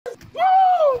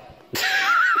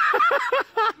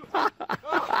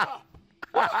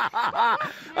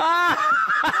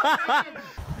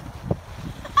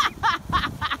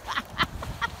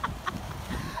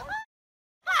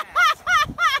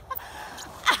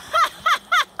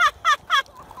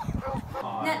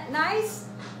Nice?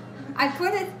 I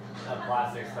put it. That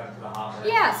plastic stuck to the hopper.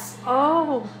 Yes.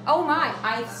 Oh. Oh my!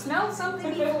 I smelled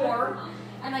something before,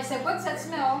 and I said, "What's that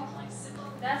smell?"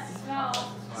 That's the smell.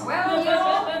 Well, you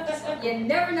know, you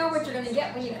never know what you're gonna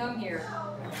get when you come here,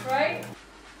 Right?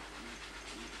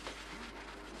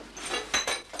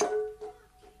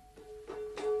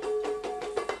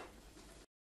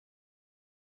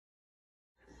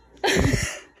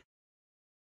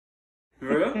 For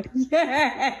real?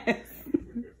 Yes.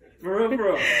 For real,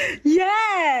 bro?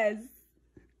 Yes.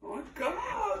 Oh my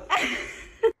god!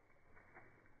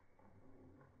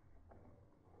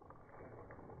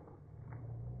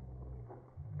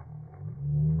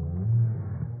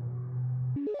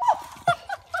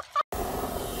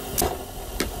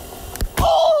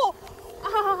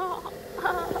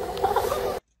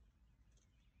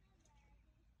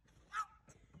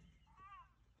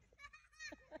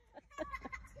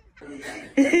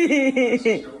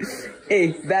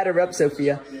 Hey, batter up,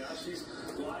 Sophia.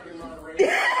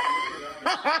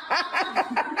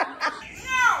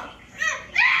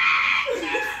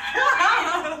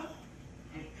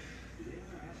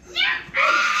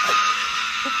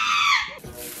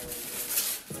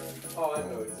 Oh, I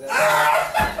know exactly.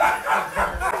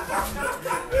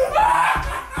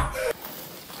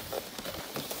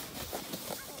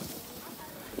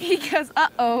 He goes,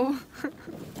 uh-oh.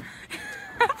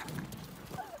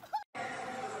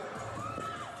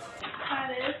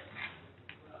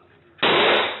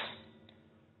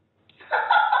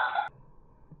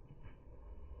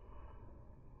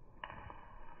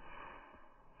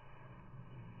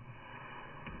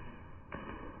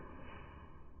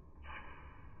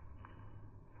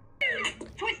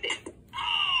 Twisted.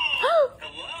 Oh!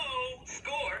 Hello?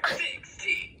 Score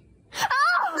 60. Oh!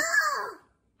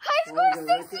 High score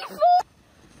 64!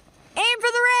 Aim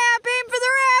for the ramp! Aim for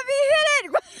the ramp! He hit it!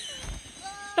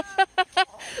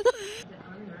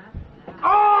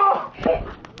 Oh!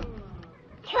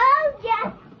 Told ya!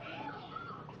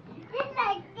 Just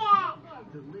like that.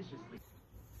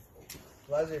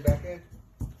 Liza, you back in?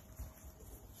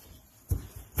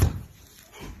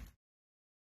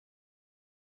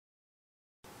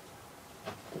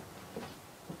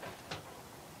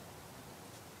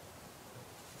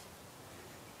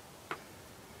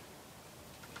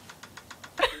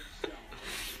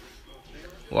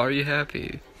 Why are you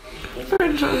happy?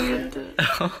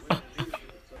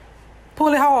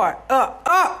 Pull it hard. Up,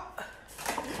 up.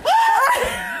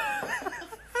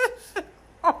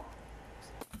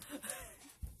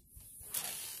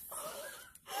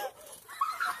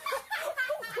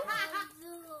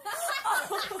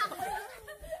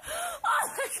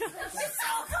 It's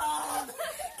so cold!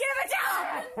 Get him a towel!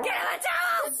 Get him a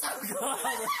towel! It's so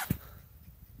cold!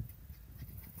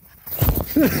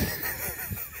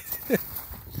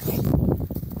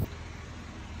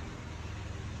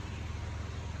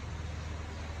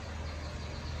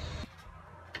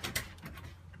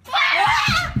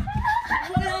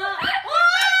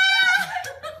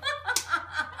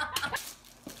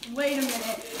 Wait a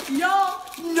minute, y'all.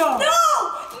 No. No!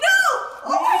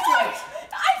 Oh my gosh!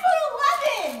 I put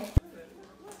 11!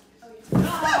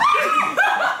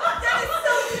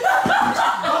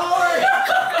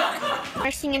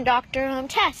 Nursing and doctor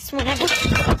tests whenever.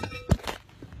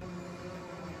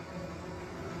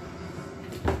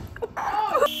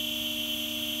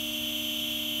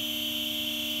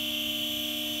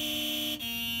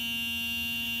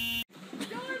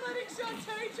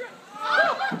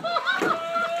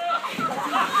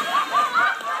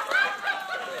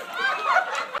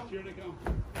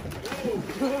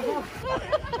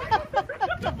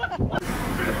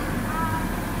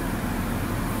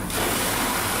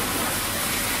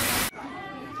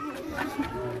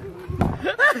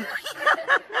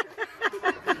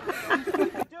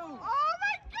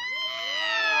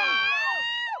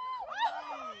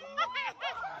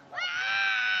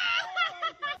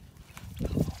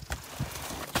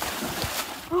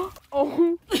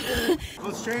 Oh.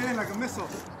 Go straight in like a missile.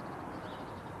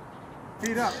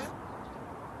 Feet up.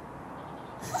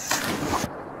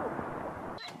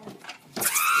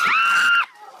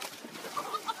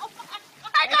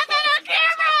 I got that on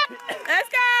camera! Let's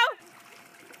go.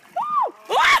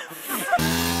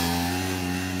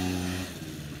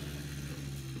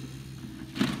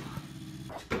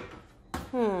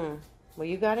 Well,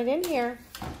 you got it in here.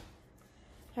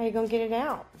 How you gonna get it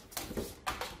out?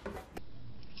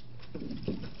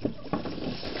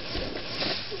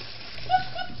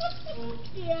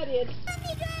 Yeah, I did.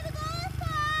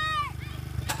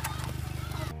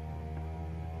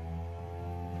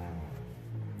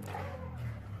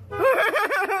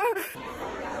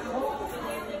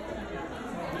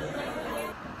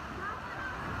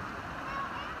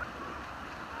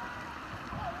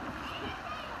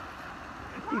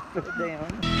 He fell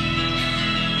down.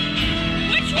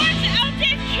 Which one's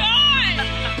Elton John?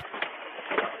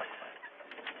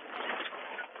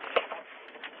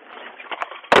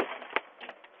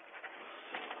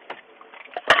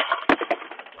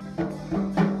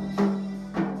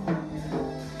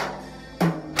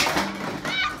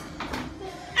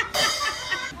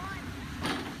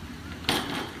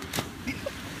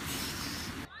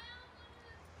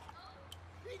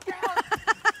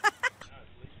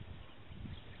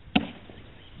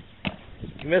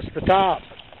 You missed the top.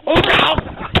 Oh no!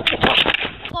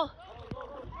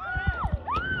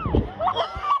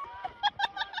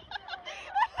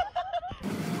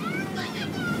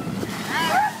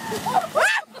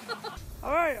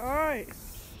 Alright.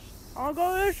 I'll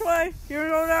go this way. You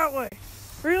go that way.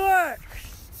 Relax.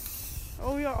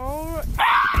 Oh yeah, alright.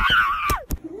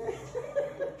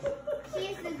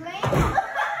 She's the greatest.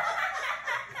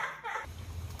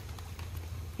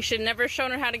 You should never have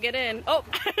shown her how to get in. Oh!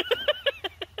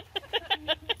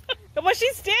 Well,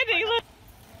 she's standing. Look.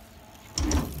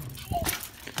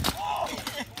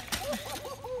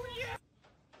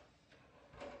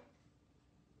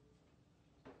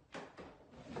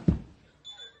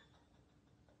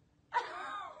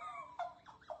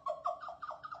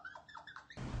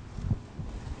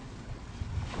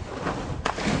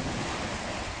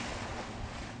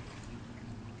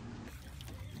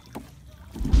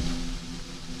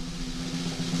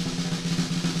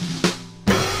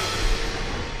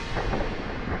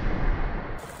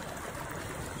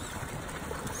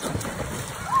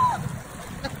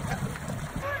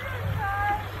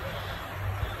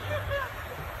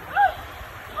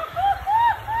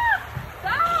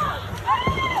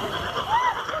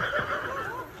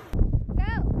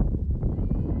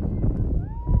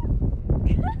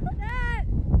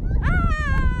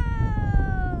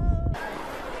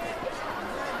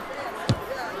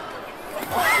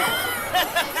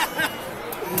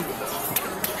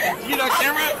 You know,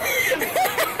 camera?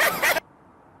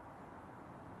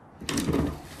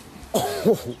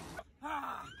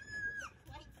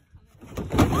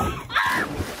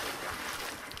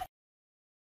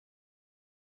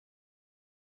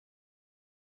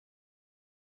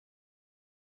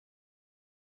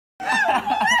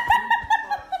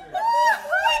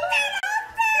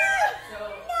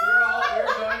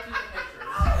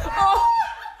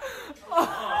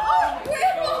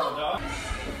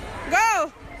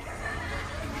 Go!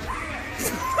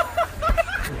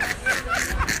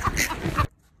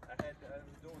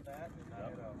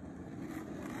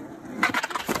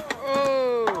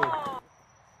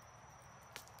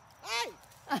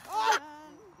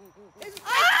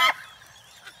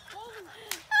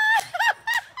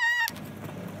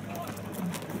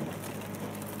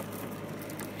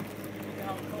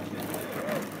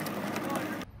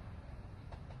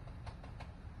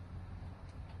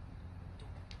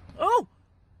 Oh!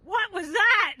 What was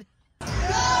that?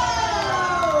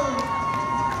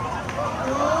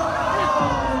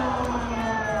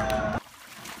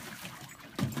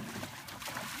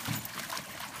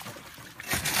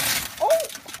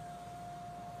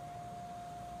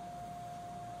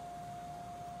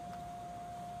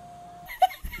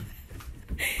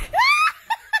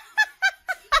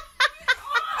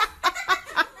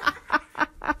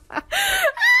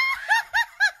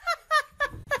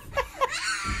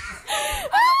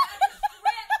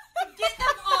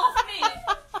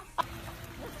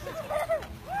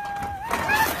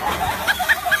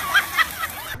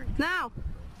 Now.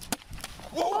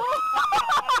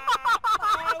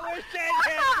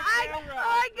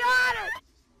 I got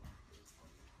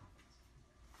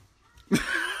it!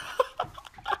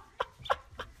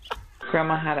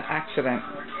 Grandma had an accident.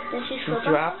 She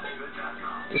dropped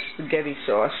the spaghetti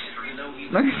sauce.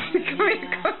 Look at me.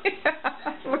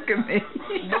 Look at me.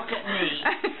 Look at me.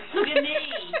 Look at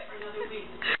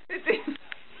me.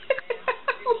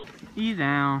 He's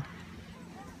down.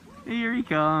 Here he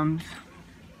comes.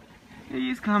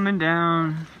 He's coming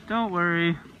down. Don't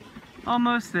worry.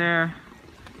 Almost there.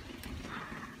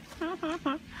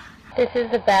 This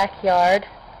is the backyard.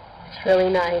 It's really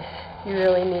nice. You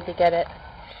really need to get it.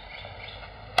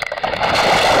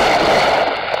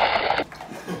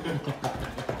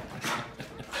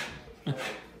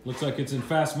 Looks like it's in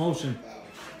fast motion.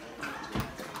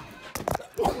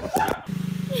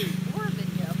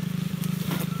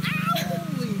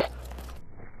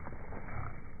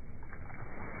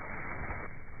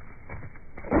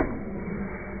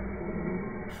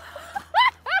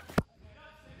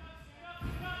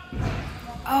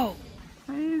 Oh.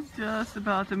 He's just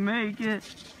about to make it.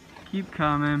 Keep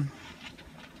coming.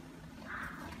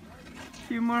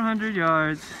 Few more 100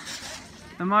 yards.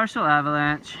 The Marshall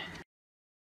Avalanche.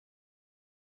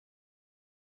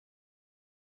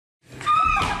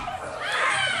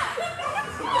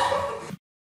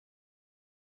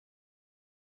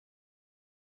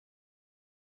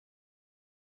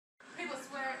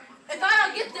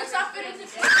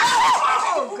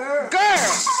 Oh, girl.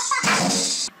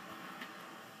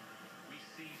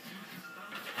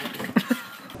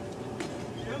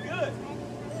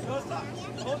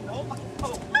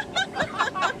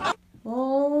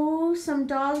 Oh, some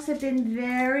dogs have been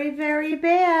very, very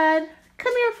bad.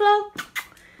 Come here, Flo.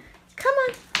 Come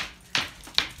on.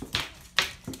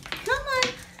 Come on.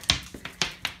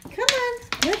 Come on.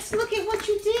 Let's look at what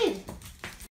you did.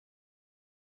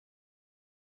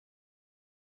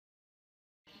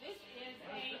 This is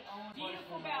a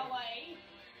beautiful ballet.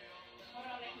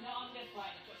 No, I'm just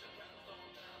like.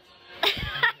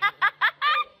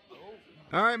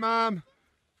 All right, Mom.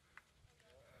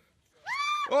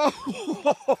 Oh!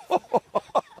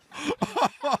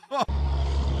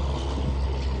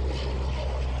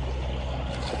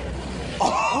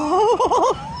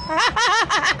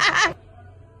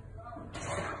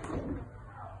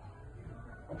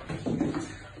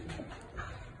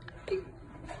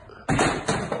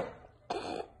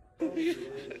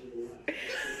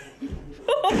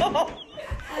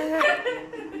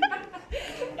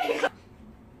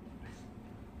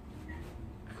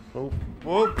 Oh,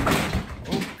 whoop.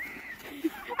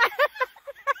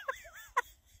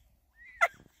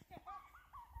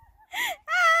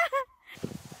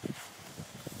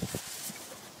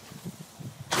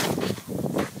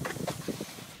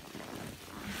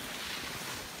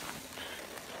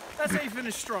 That's how you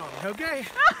finish strong, okay?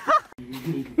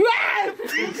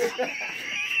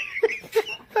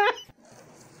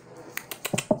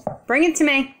 Bring it to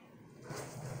me.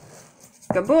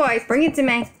 Good boy, bring it to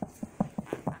me.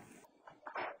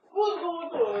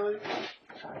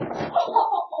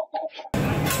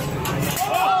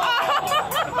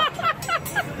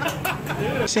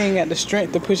 She ain't got the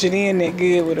strength to push it in that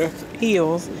good with her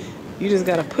heels. You just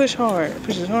gotta push hard.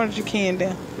 Push as hard as you can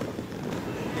down.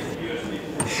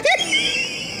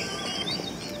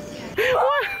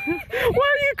 Why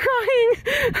are you crying?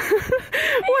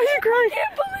 Why are you crying? I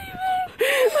can't believe it.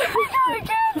 I gotta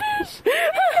get this. I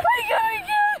gotta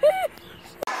get it.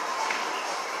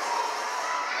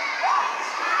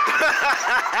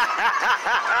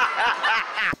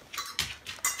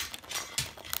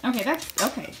 Okay, that's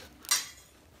okay.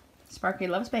 Sparky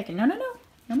loves bacon. No, no, no.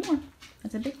 No more.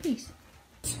 That's a big piece.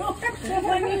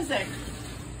 My music.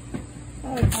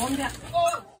 Oh, calm down.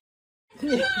 Oh.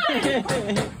 Get out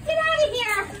of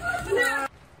here! No.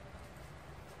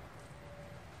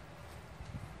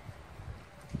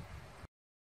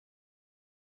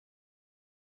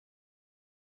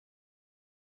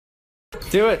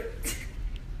 Do it.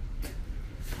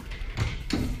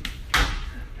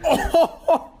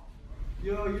 Oh!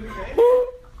 Yo, you okay?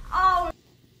 Oh!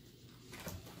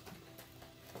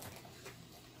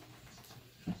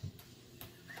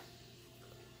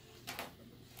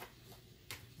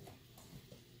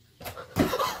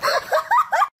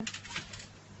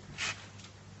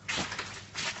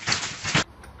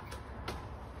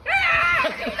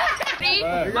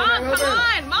 Mom, come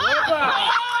on, Mom!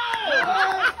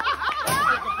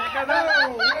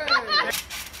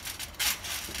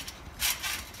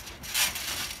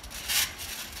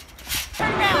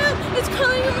 It's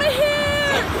coming in my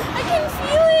hair! I can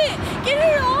feel it! Get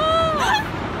it off!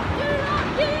 Get it off!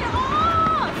 Get it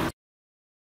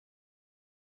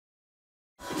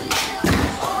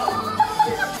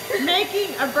off! Making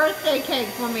a birthday cake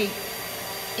for me,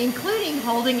 including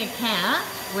holding a cat,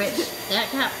 which that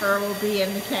cat fur will be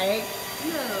in the cake.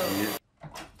 No.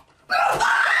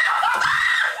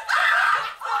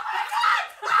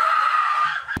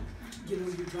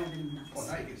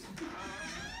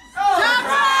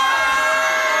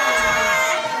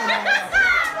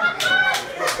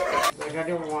 Like, I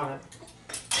didn't want it.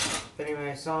 But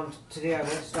anyway, I saw him today. I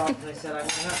went and stopped and I said, I'm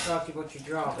not talking about your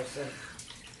job. I said,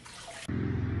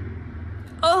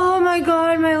 Oh my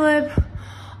god, my lip.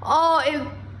 Oh, it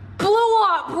blew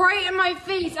up right in my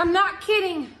face. I'm not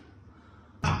kidding.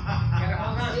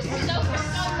 This is so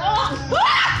long.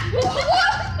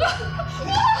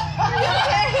 Are you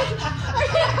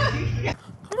okay?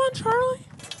 Come on, Charlie.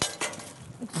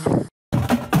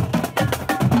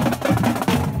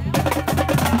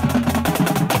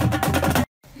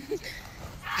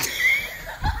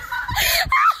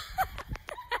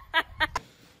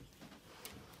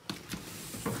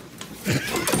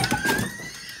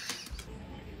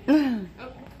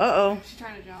 Uh-oh. She's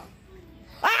trying to jump.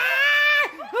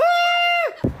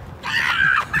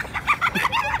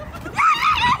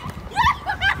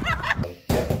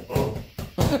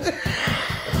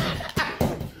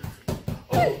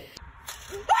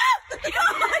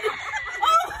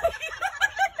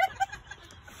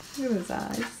 Look at his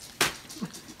eyes.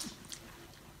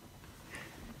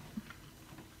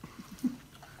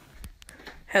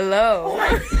 Hello.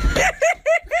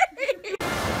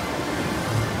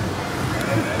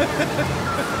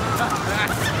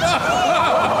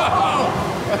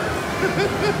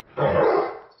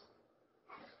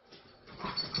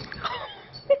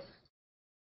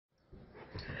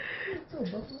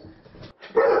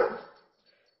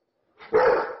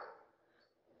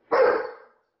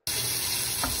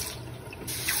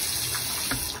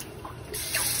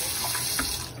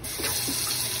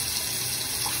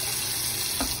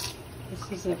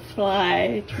 This is a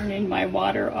fly turning my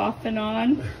water off and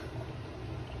on.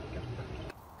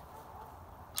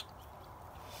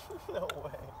 No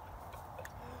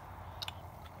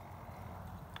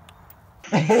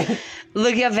way.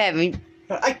 Look up at me.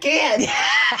 I can't.